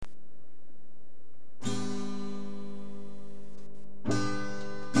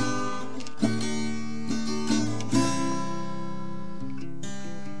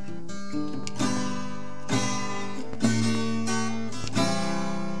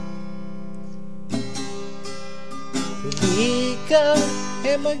Велика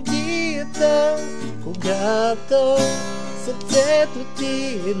е магията, когато сърцето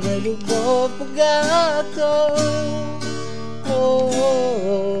ти е на любов, богато.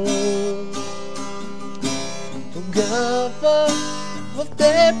 Тогава в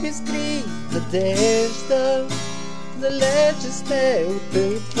теб искри надежда, далече смело те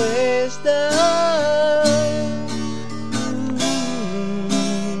отвежда.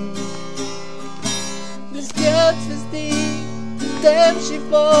 Блестят звезди, теб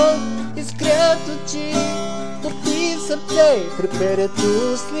живот, искрят очи, тупти сърце, треперят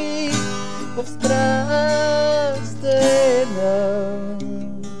устни, в страст стаена.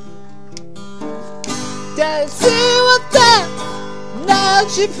 Тя е силата на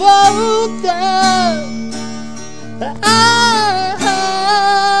живота.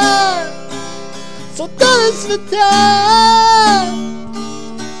 Солта на света.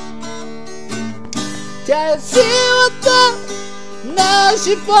 Тя е силата на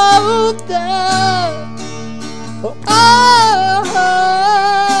живота.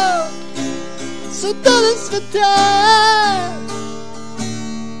 Солта на света.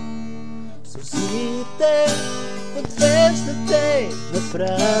 Сълзите отвеждате на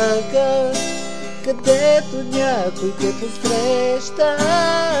прага, където някой те посреща.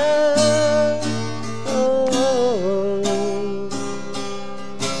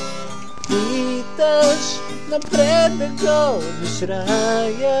 Питаш напред да гониш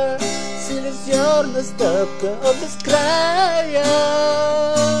рая, с иллюзорна стъпка от безкрая.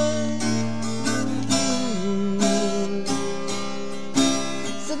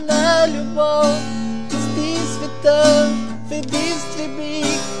 С една любов пусти света в единствен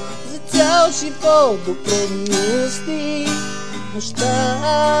миг, за цял живот до пълни устни,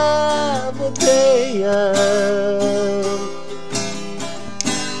 нощта водея.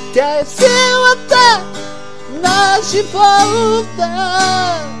 Тя е силата на живота.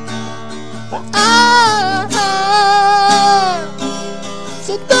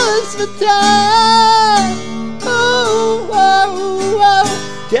 Солта на света.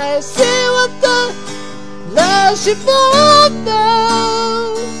 Тя е силата на живота.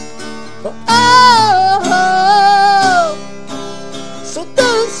 Солта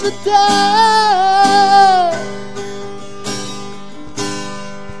на света.